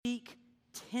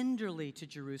tenderly to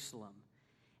Jerusalem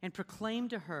and proclaim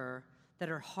to her that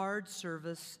her hard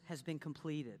service has been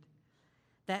completed,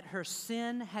 that her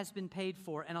sin has been paid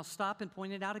for. And I'll stop and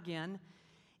point it out again.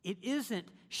 It isn't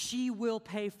she will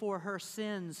pay for her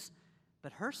sins,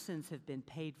 but her sins have been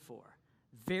paid for.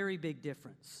 Very big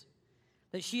difference.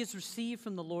 That she has received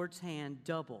from the Lord's hand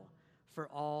double for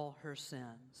all her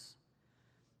sins.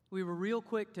 We were real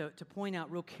quick to point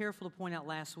out, real careful to point out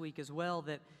last week as well,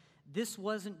 that this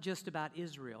wasn't just about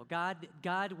Israel.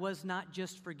 God was not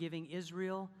just forgiving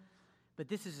Israel, but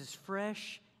this is as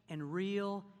fresh and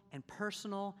real and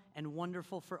personal and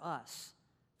wonderful for us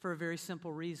for a very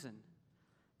simple reason.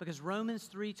 Because Romans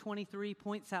 3:23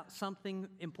 points out something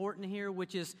important here,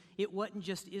 which is it wasn't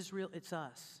just Israel, it's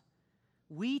us.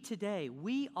 We today,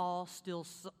 we all still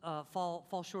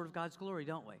fall short of God's glory,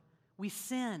 don't we? We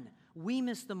sin. We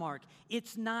miss the mark.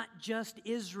 It's not just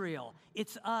Israel.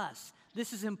 It's us.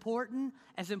 This is important,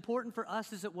 as important for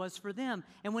us as it was for them.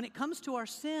 And when it comes to our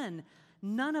sin,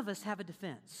 none of us have a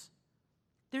defense.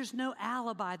 There's no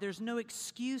alibi. There's no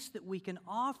excuse that we can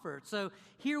offer. So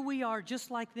here we are,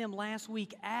 just like them last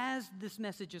week, as this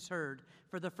message is heard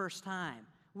for the first time.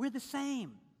 We're the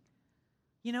same.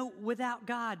 You know, without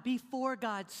God, before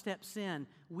God steps in,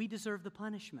 we deserve the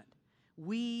punishment.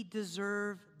 We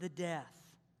deserve the death.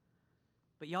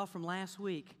 But y'all, from last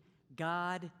week,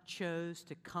 God chose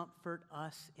to comfort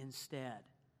us instead.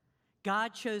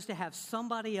 God chose to have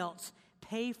somebody else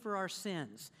pay for our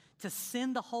sins, to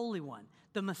send the Holy One,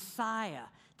 the Messiah,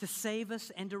 to save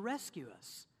us and to rescue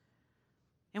us.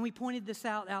 And we pointed this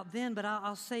out then, but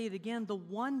I'll say it again. The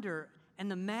wonder and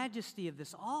the majesty of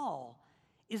this all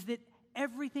is that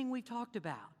everything we've talked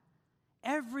about,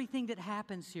 everything that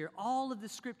happens here, all of the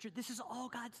Scripture, this is all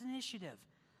God's initiative.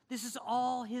 This is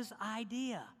all His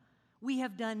idea. We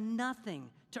have done nothing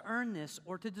to earn this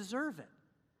or to deserve it.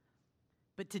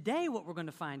 But today what we're going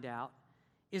to find out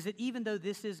is that even though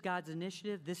this is God's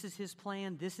initiative, this is His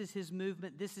plan, this is His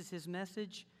movement, this is His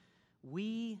message,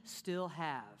 we still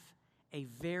have a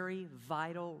very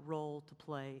vital role to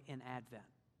play in Advent.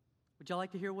 Would y'all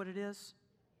like to hear what it is?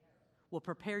 Well,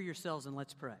 prepare yourselves and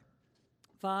let's pray.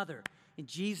 Father, in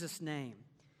Jesus' name,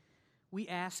 we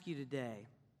ask you today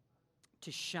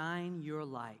to shine your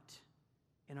light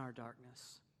in our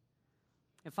darkness.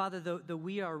 And Father, though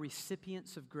we are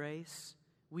recipients of grace,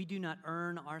 we do not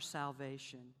earn our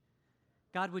salvation.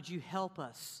 God, would you help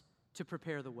us to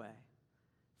prepare the way?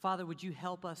 Father, would you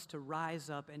help us to rise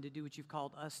up and to do what you've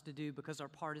called us to do, because our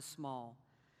part is small,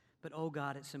 but oh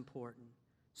God, it's important.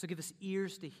 So give us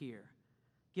ears to hear.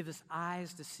 Give us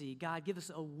eyes to see. God, give us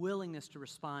a willingness to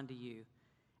respond to you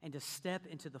and to step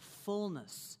into the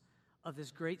fullness of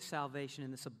this great salvation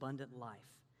and this abundant life.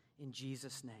 In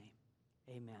Jesus' name,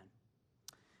 amen.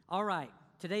 All right,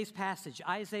 today's passage,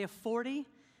 Isaiah 40,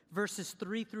 verses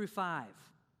 3 through 5.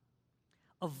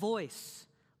 A voice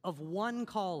of one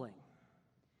calling.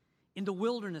 In the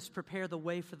wilderness, prepare the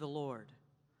way for the Lord.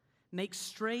 Make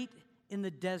straight in the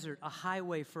desert a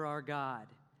highway for our God.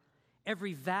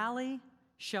 Every valley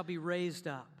shall be raised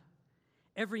up,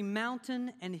 every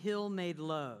mountain and hill made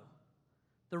low.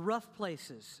 The rough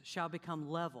places shall become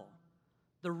level,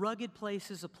 the rugged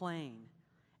places a plain,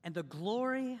 and the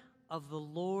glory of the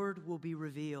Lord will be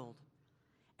revealed,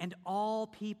 and all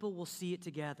people will see it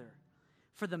together,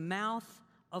 for the mouth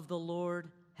of the Lord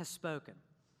has spoken.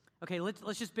 Okay,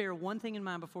 let's just bear one thing in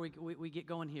mind before we get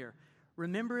going here.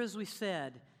 Remember, as we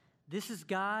said, this is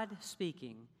God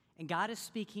speaking, and God is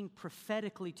speaking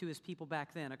prophetically to His people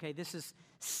back then. Okay, this is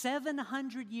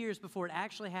 700 years before it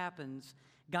actually happens.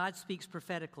 God speaks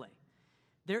prophetically.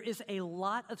 There is a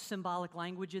lot of symbolic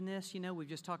language in this. You know, we've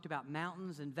just talked about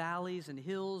mountains and valleys and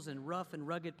hills and rough and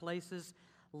rugged places.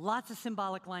 Lots of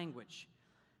symbolic language.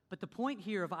 But the point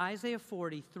here of Isaiah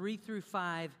 40, 3 through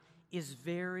 5 is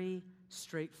very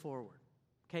straightforward.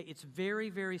 Okay, it's very,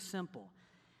 very simple.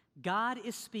 God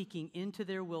is speaking into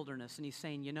their wilderness, and He's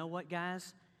saying, you know what,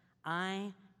 guys?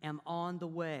 I am on the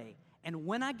way. And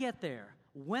when I get there,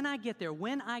 when I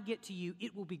get to you,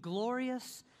 it will be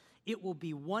glorious. It will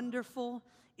be wonderful.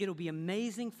 It'll be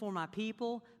amazing for my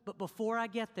people. But before I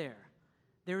get there,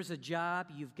 there's a job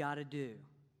you've got to do.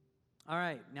 All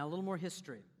right, now a little more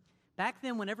history. Back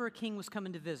then, whenever a king was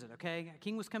coming to visit, okay, a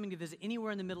king was coming to visit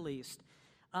anywhere in the Middle East,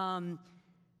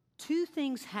 two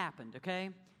things happened, okay?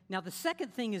 Now, the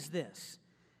second thing is this.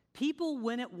 People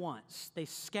went at once. They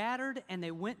scattered and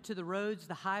they went to the roads,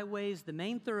 the highways, the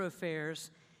main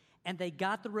thoroughfares, and they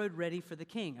got the road ready for the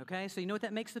king, okay? So you know what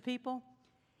that makes the people?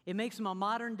 It makes them a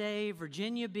modern-day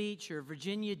Virginia Beach or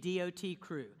Virginia DOT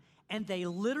crew. And they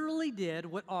literally did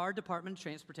what our Department of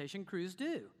Transportation crews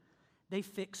do. They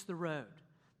fixed the road.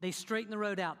 They straightened the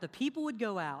road out. The people would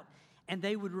go out, and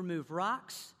they would remove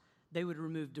rocks. They would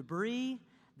remove debris.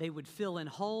 They would fill in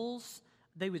holes.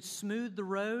 They would smooth the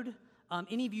road.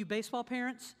 Any of you baseball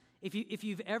parents, if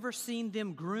you've ever seen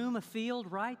them groom a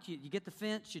field, right? You get the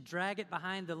fence, you drag it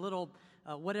behind the little,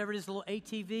 whatever it is, the little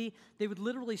ATV. They would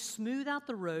literally smooth out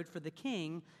the road for the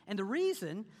king. And the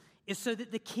reason is so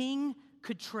that the king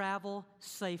could travel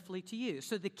safely to you.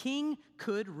 So the king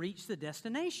could reach the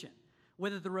destination.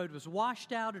 Whether the road was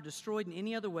washed out or destroyed in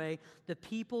any other way, the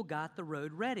people got the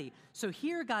road ready. So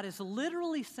here God is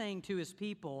literally saying to his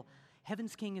people,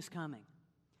 heaven's king is coming.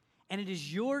 And it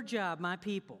is your job, my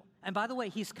people. And by the way,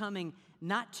 he's coming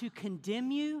not to condemn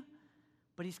you,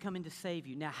 but he's coming to save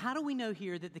you. Now, how do we know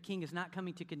here that the king is not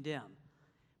coming to condemn?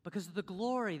 Because of the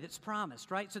glory that's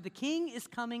promised, right? So the king is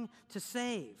coming to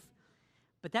save.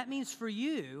 But that means for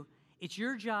you, it's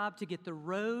your job to get the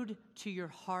road to your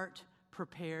heart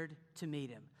prepared to meet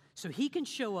him. So he can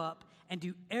show up and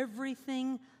do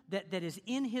everything that is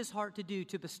in his heart to do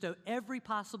to bestow every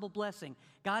possible blessing.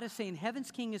 God is saying,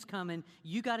 heaven's king is coming.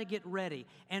 You got to get ready.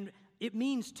 And it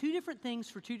means two different things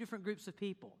for two different groups of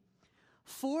people.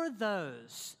 For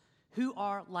those who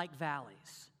are like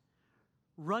valleys,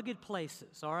 rugged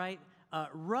places, all right?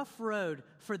 Rough road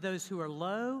for those who are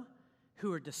low,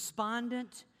 who are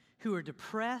despondent, who are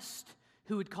depressed,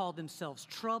 who would call themselves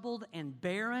troubled and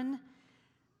barren.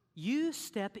 You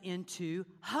step into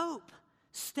hope.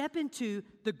 Step into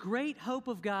the great hope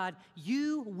of God.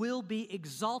 You will be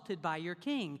exalted by your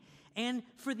king. And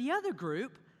for the other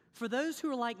group, for those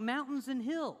who are like mountains and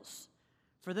hills,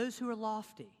 for those who are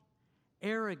lofty,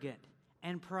 arrogant,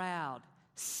 and proud,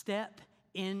 step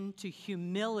into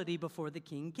humility before the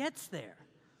king gets there.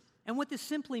 And what this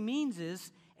simply means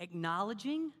is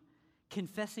acknowledging,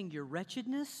 confessing your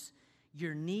wretchedness,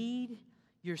 your need,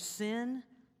 your sin,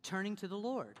 turning to the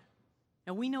Lord.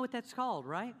 And we know what that's called,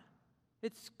 right?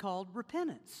 It's called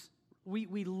repentance. We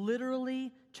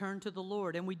literally turn to the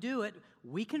Lord, and we do it.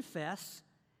 We confess,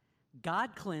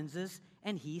 God cleanses,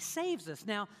 and he saves us.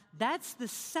 Now, that's the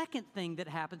second thing that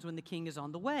happens when the king is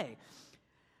on the way.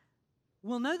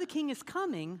 We'll know the king is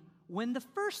coming when the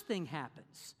first thing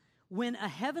happens. When a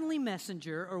heavenly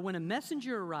messenger, or when a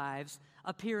messenger arrives,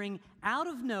 appearing out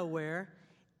of nowhere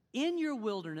in your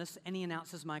wilderness, and he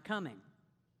announces my coming.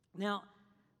 Now,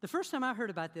 the first time I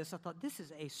heard about this, I thought, this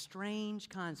is a strange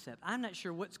concept. I'm not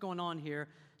sure what's going on here.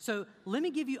 So let me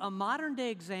give you a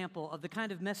modern-day example of the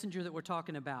kind of messenger that we're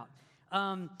talking about.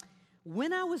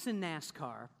 When I was in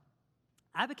NASCAR,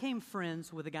 I became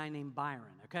friends with a guy named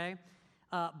Byron, okay?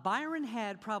 Byron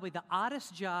had probably the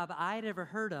oddest job I had ever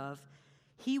heard of.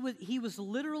 He was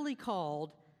literally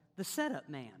called the setup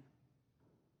man.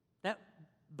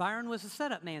 Byron was a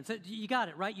setup man. So you got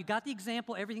it, right? You got the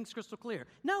example. Everything's crystal clear.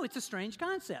 No, it's a strange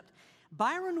concept.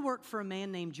 Byron worked for a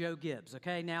man named Joe Gibbs,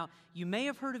 okay? Now, you may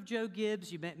have heard of Joe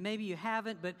Gibbs. Maybe you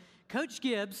haven't, but Coach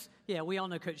Gibbs, yeah, we all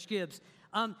know Coach Gibbs.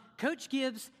 Coach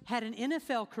Gibbs had an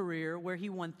NFL career where he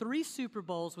won 3 Super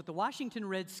Bowls with the Washington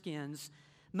Redskins.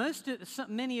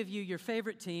 Many of you, your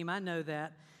favorite team, I know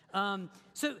that.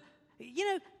 So,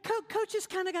 coaches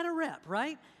kind of got a rep,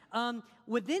 right?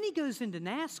 Then he goes into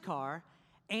NASCAR,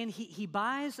 and he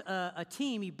buys a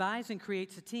team. He buys and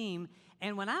creates a team.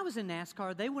 And when I was in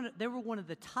NASCAR, they were one of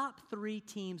the top 3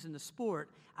 teams in the sport.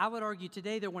 I would argue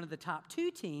today they're one of the top 2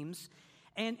 teams.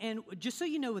 And just so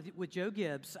you know, with Joe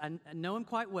Gibbs, I know him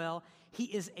quite well. He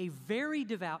is a very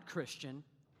devout Christian.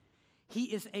 He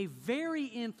is a very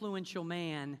influential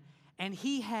man, and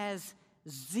he has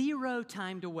 0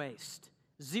 time to waste.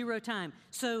 0 time.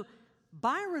 So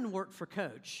Byron worked for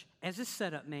Coach as a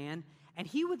setup man, and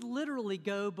he would literally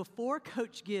go before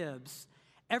Coach Gibbs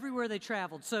everywhere they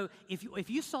traveled. So if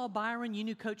you saw Byron, you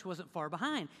knew Coach wasn't far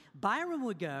behind. Byron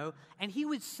would go, and he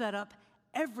would set up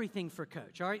everything for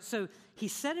Coach, all right? So he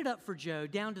set it up for Joe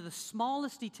down to the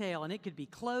smallest detail, and it could be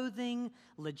clothing,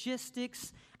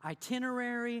 logistics,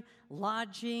 itinerary,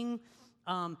 lodging,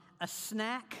 a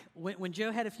snack. When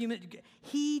Joe had a few minutes,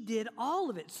 he did all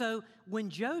of it. So when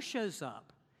Joe shows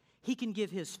up, he can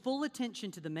give his full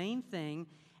attention to the main thing,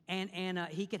 and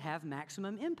he could have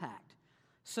maximum impact.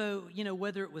 So,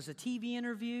 whether it was a TV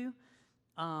interview,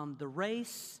 the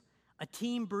race, a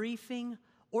team briefing,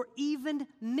 or even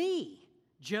me,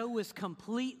 Joe was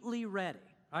completely ready.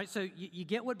 All right, so you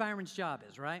get what Byron's job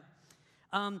is, right?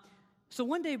 So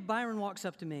one day Byron walks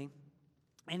up to me,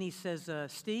 and he says,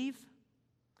 Steve,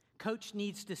 Coach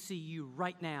needs to see you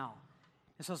right now.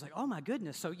 And so I was like, oh, my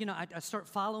goodness. So, I start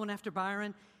following after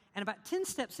Byron, and about 10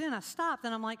 steps in, I stopped,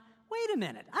 and I'm like, wait a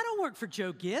minute. I don't work for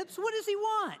Joe Gibbs. What does he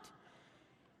want?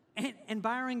 And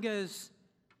Byron goes,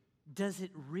 does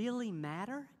it really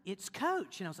matter? It's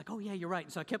coach. And I was like, oh, yeah, you're right.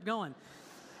 And so I kept going.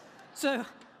 So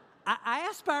I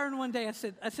asked Byron one day, I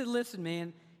said, listen,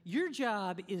 man, your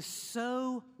job is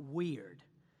so weird.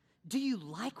 Do you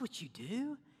like what you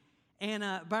do? And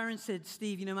Byron said,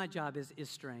 Steve, my job is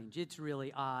strange. It's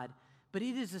really odd. But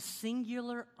it is a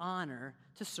singular honor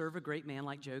to serve a great man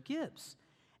like Joe Gibbs.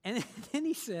 And then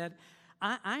he said,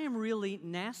 I am really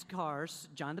NASCAR's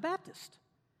John the Baptist,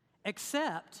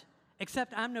 except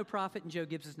I'm no prophet and Joe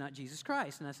Gibbs is not Jesus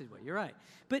Christ. And I said, well, you're right.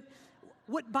 But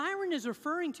what Byron is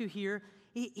referring to here,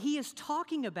 he is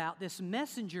talking about this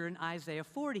messenger in Isaiah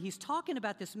 40. He's talking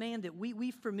about this man that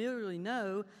we familiarly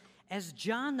know as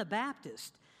John the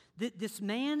Baptist. This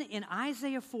man in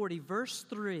Isaiah 40, verse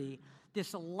 3,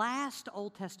 this last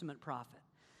Old Testament prophet,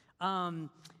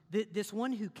 this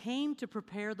one who came to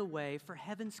prepare the way for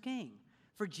heaven's King,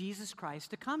 for Jesus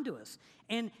Christ to come to us.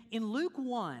 And in Luke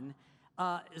 1,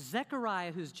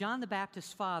 Zechariah, who's John the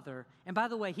Baptist's father, and by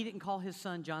the way, he didn't call his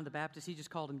son John the Baptist, he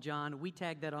just called him John. We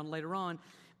tagged that on later on.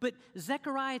 But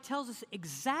Zechariah tells us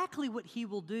exactly what he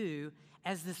will do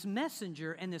as this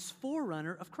messenger and this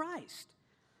forerunner of Christ.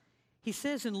 He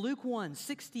says in Luke 1,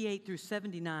 68 through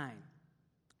 79,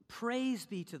 praise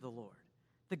be to the Lord,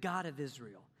 the God of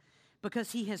Israel,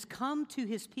 because he has come to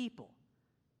his people,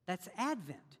 that's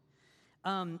Advent,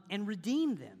 and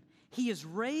redeemed them. He has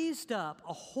raised up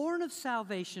a horn of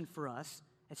salvation for us,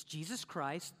 that's Jesus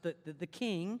Christ, the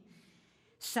King,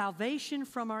 salvation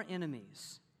from our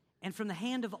enemies and from the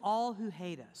hand of all who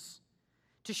hate us,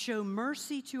 to show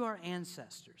mercy to our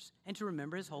ancestors and to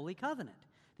remember his holy covenant,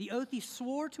 the oath he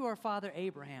swore to our father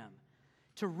Abraham,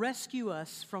 to rescue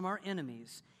us from our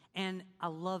enemies, and I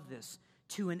love this,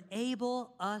 to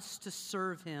enable us to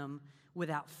serve him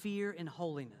without fear and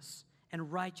holiness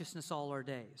and righteousness all our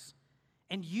days.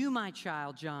 And you, my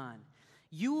child John,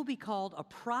 you will be called a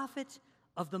prophet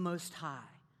of the Most High.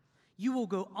 You will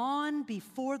go on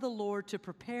before the Lord to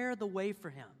prepare the way for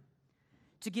him,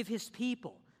 to give his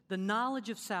people the knowledge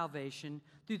of salvation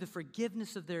through the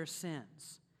forgiveness of their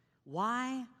sins.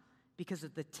 Why? Because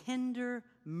of the tender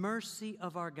mercy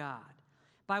of our God,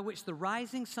 by which the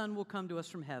rising sun will come to us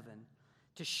from heaven,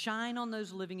 to shine on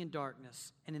those living in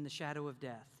darkness and in the shadow of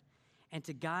death, and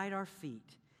to guide our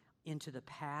feet into the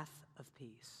path of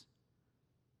peace.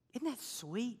 Isn't that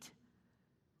sweet?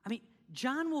 I mean,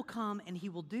 John will come and he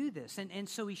will do this. And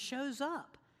so he shows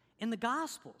up in the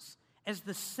Gospels as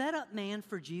the setup man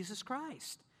for Jesus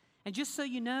Christ. And just so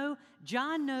you know,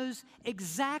 John knows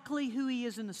exactly who he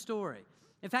is in the story.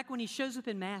 In fact, when he shows up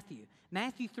in Matthew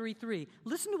 3:3,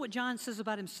 listen to what John says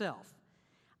about himself.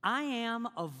 I am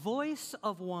a voice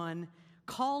of one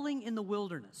calling in the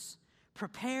wilderness.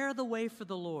 Prepare the way for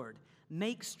the Lord.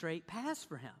 Make straight paths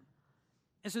for him.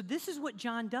 And so this is what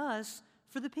John does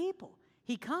for the people.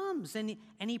 He comes and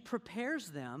he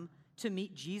prepares them to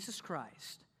meet Jesus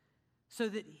Christ so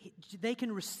that they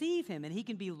can receive him and he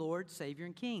can be Lord, Savior,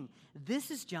 and King.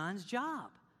 This is John's job.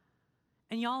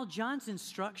 And y'all, John's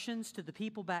instructions to the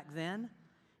people back then,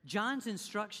 John's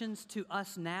instructions to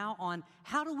us now on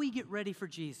how do we get ready for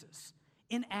Jesus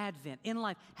in Advent, in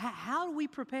life. How do we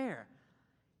prepare?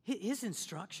 His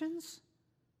instructions,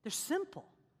 they're simple.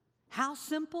 How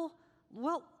simple?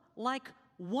 Well, like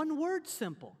one word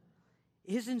simple.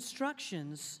 His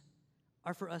instructions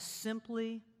are for us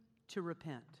simply to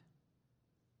repent.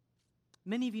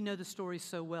 Many of you know the story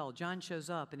so well. John shows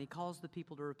up and he calls the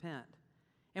people to repent.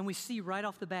 And we see right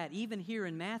off the bat, even here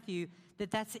in Matthew,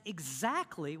 that that's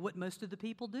exactly what most of the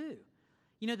people do.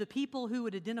 You know, the people who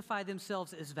would identify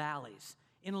themselves as valleys,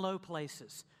 in low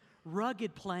places,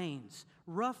 rugged plains,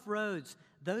 rough roads,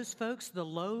 those folks, the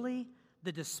lowly,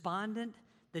 the despondent,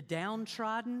 the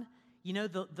downtrodden, you know,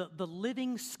 the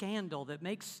living scandal that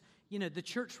makes, you know, the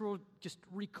church world just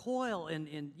recoil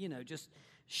and you know, just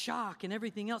shock and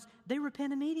everything else, they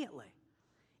repent immediately.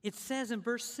 It says in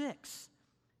verse 6,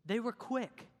 they were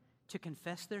quick to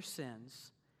confess their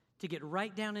sins, to get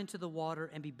right down into the water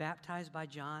and be baptized by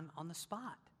John on the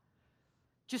spot.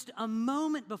 Just a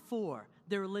moment before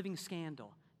their living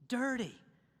scandal, dirty,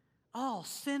 all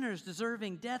sinners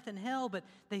deserving death and hell, but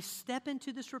they step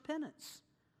into this repentance.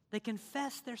 They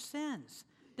confess their sins.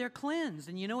 They're cleansed.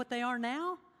 And you know what they are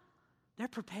now? They're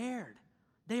prepared.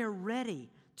 They are ready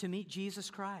to meet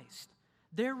Jesus Christ.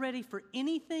 They're ready for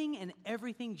anything and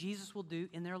everything Jesus will do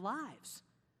in their lives.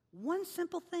 One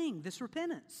simple thing, this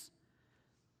repentance.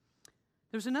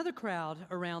 There's another crowd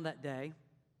around that day,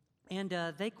 and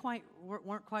they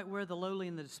weren't quite where the lowly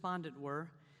and the despondent were.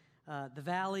 The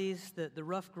valleys, the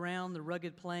rough ground, the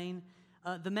rugged plain.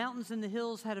 The mountains and the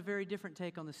hills had a very different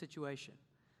take on the situation.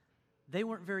 They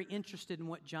weren't very interested in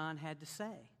what John had to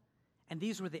say. And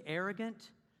these were the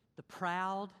arrogant, the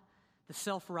proud, the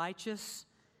self-righteous.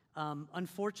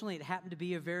 Unfortunately, it happened to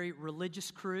be a very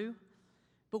religious crew.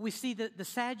 But we see the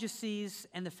Sadducees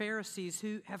and the Pharisees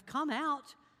who have come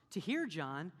out to hear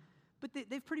John, but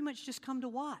they've pretty much just come to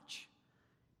watch.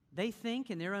 They think,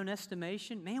 in their own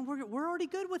estimation, man, we're already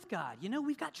good with God. You know,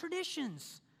 we've got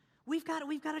traditions. We've got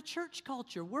a church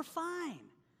culture. We're fine.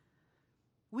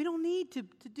 We don't need to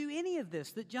do any of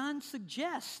this that John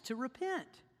suggests to repent.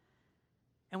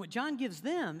 And what John gives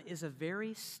them is a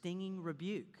very stinging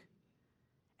rebuke.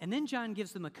 And then John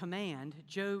gives them a command.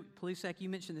 Joe Palisak, you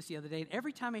mentioned this the other day, and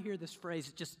every time I hear this phrase,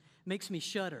 it just makes me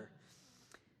shudder.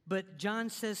 But John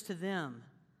says to them,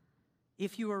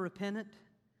 if you are repentant,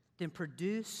 then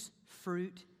produce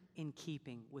fruit in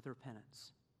keeping with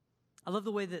repentance. I love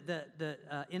the way that the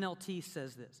NLT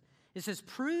says this. It says,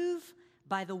 prove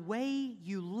by the way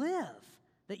you live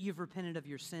that you've repented of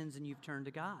your sins and you've turned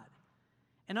to God.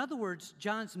 In other words,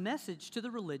 John's message to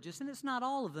the religious, and it's not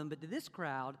all of them, but to this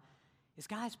crowd, is,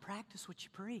 guys, practice what you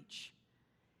preach.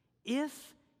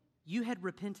 If you had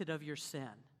repented of your sin,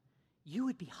 you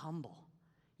would be humble.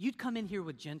 You'd come in here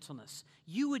with gentleness.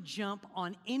 You would jump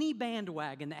on any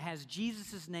bandwagon that has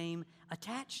Jesus' name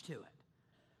attached to it.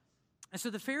 And so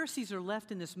the Pharisees are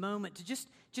left in this moment to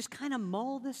just kind of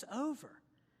mull this over.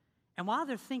 And while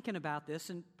they're thinking about this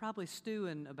and probably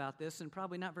stewing about this and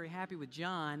probably not very happy with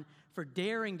John for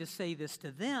daring to say this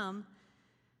to them,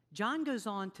 John goes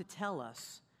on to tell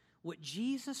us what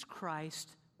Jesus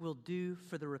Christ will do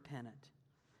for the repentant.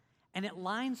 And it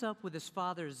lines up with his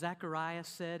father Zechariah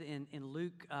said in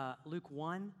Luke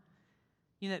 1.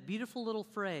 You know, that beautiful little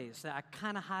phrase that I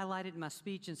kind of highlighted in my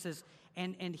speech and says,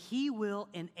 and he will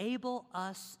enable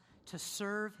us to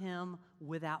serve him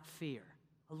without fear.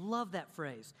 I love that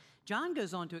phrase. John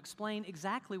goes on to explain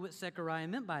exactly what Zechariah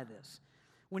meant by this.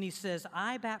 When he says,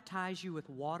 I baptize you with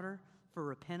water for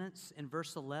repentance in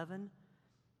verse 11,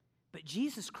 but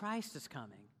Jesus Christ is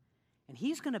coming, and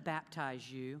he's going to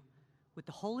baptize you with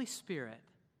the Holy Spirit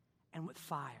and with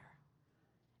fire.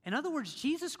 In other words,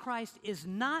 Jesus Christ is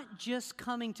not just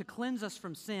coming to cleanse us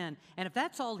from sin, and if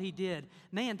that's all he did,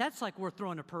 man, that's like worth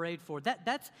throwing a parade for.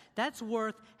 That's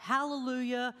worth,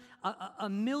 hallelujah, a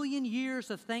million years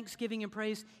of thanksgiving and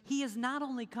praise. He is not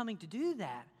only coming to do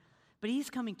that, but he's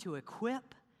coming to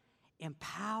equip,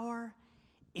 empower,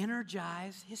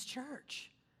 energize his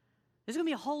church. There's going to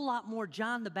be a whole lot more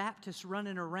John the Baptist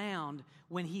running around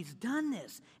when he's done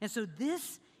this. And so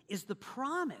this is the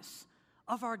promise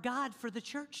of our God for the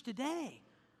church today.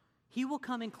 He will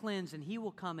come and cleanse, and he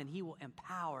will come and he will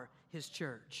empower his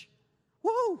church.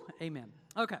 Woo! Amen.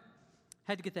 Okay.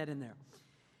 Had to get that in there.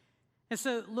 And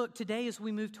so, look, today as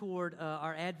we move toward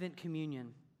our Advent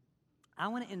communion, I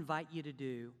want to invite you to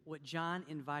do what John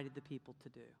invited the people to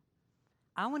do.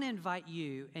 I want to invite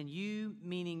you, and you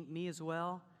meaning me as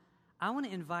well, I want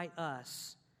to invite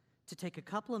us to take a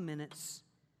couple of minutes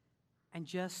and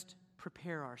just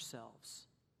prepare ourselves.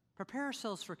 Prepare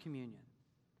ourselves for communion.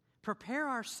 Prepare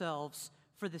ourselves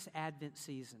for this Advent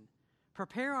season.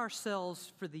 Prepare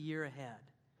ourselves for the year ahead.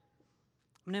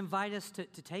 I'm going to invite us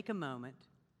to take a moment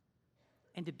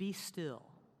and to be still.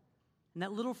 And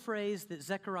that little phrase that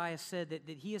Zechariah said,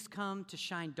 that he has come to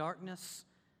shine darkness,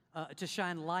 to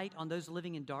shine light on those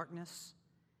living in darkness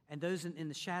and those in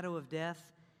the shadow of death.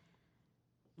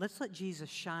 Let's let Jesus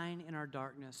shine in our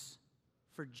darkness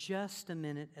for just a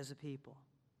minute as a people.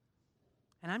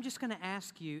 And I'm just going to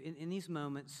ask you in these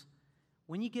moments,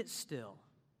 when you get still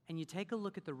and you take a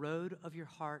look at the road of your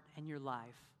heart and your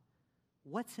life,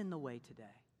 what's in the way today?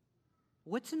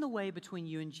 What's in the way between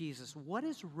you and Jesus? What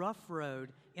is rough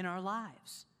road in our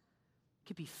lives? It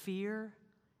could be fear,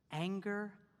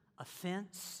 anger,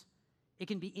 offense. It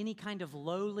can be any kind of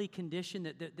lowly condition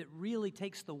that really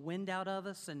takes the wind out of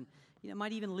us and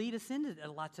might even lead us into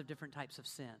lots of different types of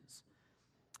sins.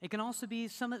 It can also be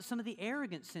some of the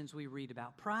arrogant sins we read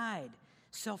about: pride,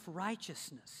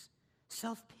 self-righteousness,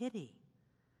 self-pity.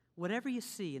 Whatever you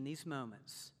see in these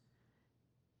moments,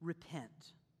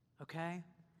 repent, okay?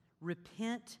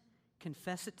 Repent,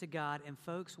 confess it to God, and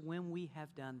folks, when we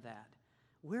have done that,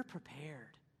 we're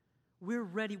prepared. We're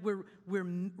ready. We're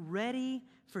ready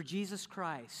for Jesus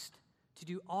Christ to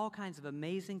do all kinds of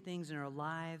amazing things in our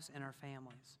lives and our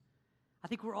families. I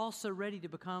think we're also ready to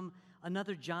become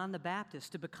another John the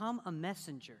Baptist, to become a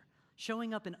messenger,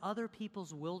 showing up in other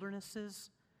people's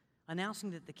wildernesses,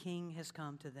 announcing that the King has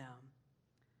come to them.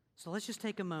 So let's just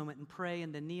take a moment and pray,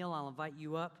 and then Neil, I'll invite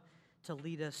you up to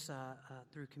lead us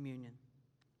through communion.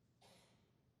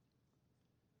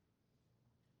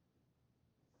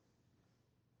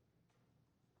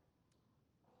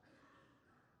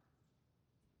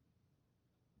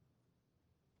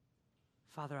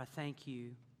 Father, I thank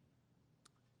you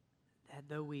that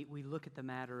though we look at the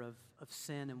matter of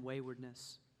sin and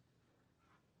waywardness,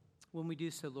 when we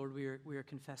do so, Lord, we are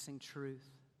confessing truth,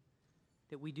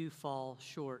 that we do fall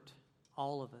short,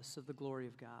 all of us, of the glory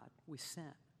of God. We sin.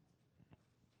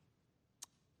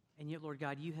 And yet, Lord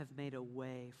God, you have made a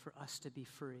way for us to be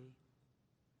free.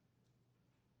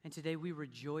 And today we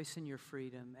rejoice in your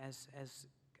freedom as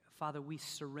Father, we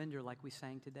surrender like we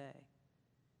sang today.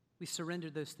 We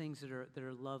surrender those things that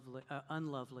are lovely,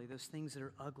 unlovely, those things that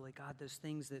are ugly, God, those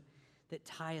things that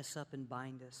tie us up and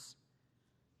bind us.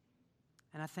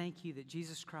 And I thank you that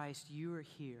Jesus Christ, you are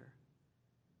here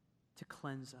to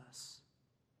cleanse us,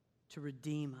 to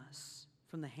redeem us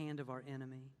from the hand of our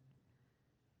enemy.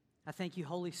 I thank you,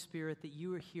 Holy Spirit, that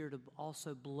you are here to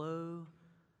also blow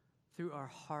through our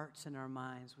hearts and our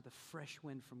minds with a fresh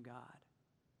wind from God.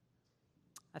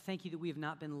 I thank you that we have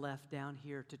not been left down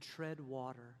here to tread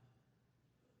water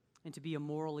and to be a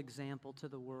moral example to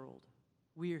the world.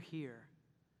 We are here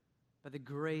by the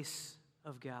grace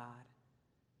of God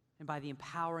and by the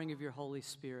empowering of your Holy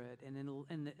Spirit and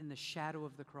in the shadow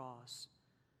of the cross.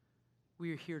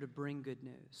 We are here to bring good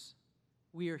news.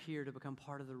 We are here to become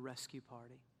part of the rescue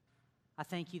party. I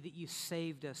thank you that you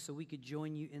saved us so we could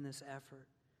join you in this effort.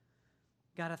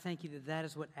 God, I thank you that that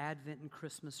is what Advent and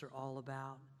Christmas are all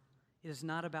about. It is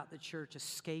not about the church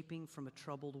escaping from a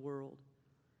troubled world,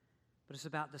 but it's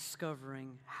about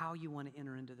discovering how you want to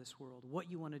enter into this world, what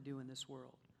you want to do in this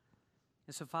world.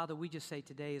 And so, Father, we just say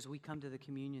today as we come to the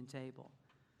communion table,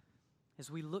 as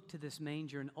we look to this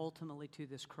manger and ultimately to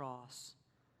this cross,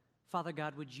 Father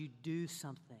God, would you do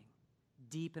something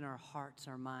deep in our hearts,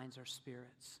 our minds, our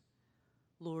spirits?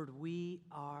 Lord, we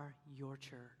are your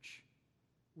church.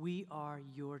 We are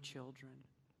your children.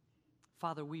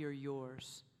 Father, we are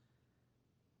yours.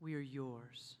 We are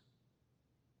yours.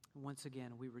 And once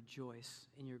again, we rejoice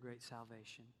in your great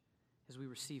salvation as we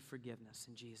receive forgiveness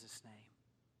in Jesus' name.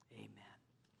 Amen.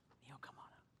 Neil, come on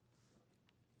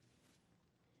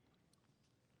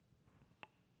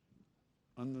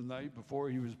up. On the night before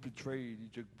he was betrayed, he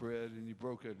took bread and he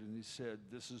broke it and he said,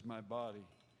 "This is my body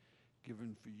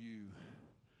given for you.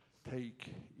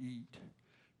 Take, eat,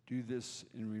 do this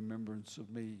in remembrance of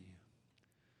me."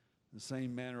 In the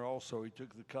same manner also he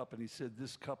took the cup and he said,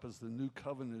 "This cup is the new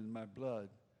covenant in my blood.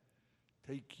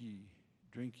 Take ye,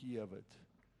 drink ye of it.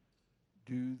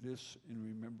 Do this in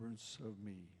remembrance of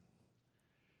me."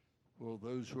 Will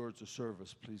those who are at the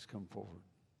service please come forward?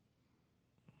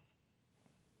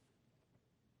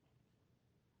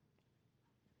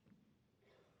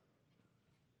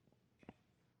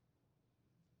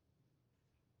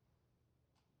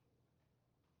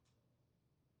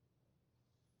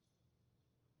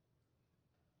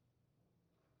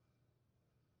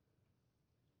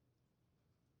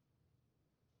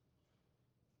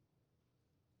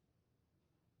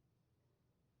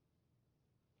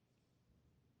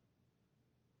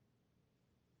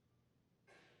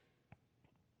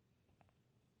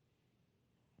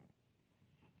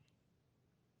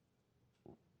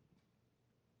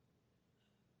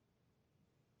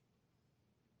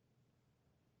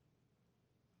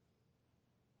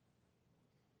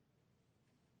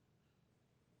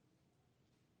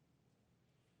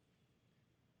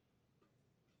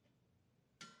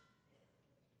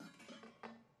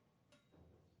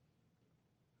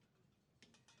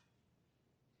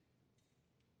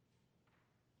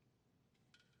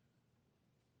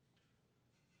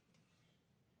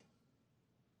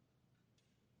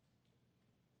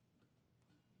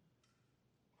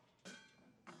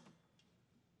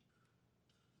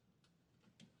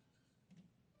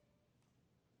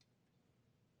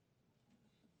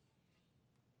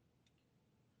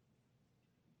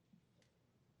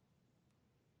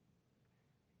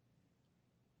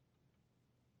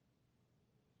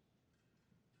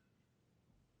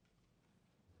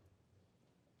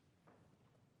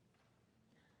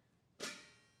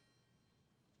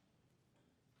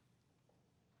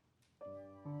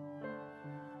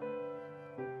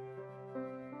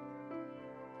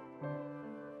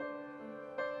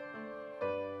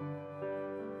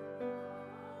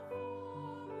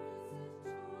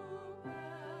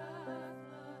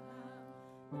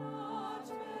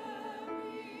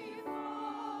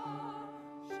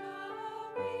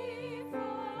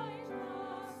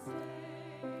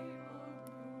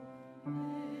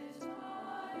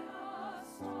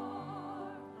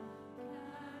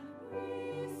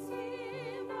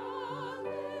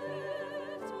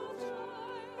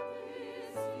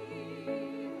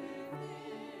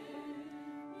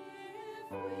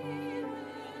 We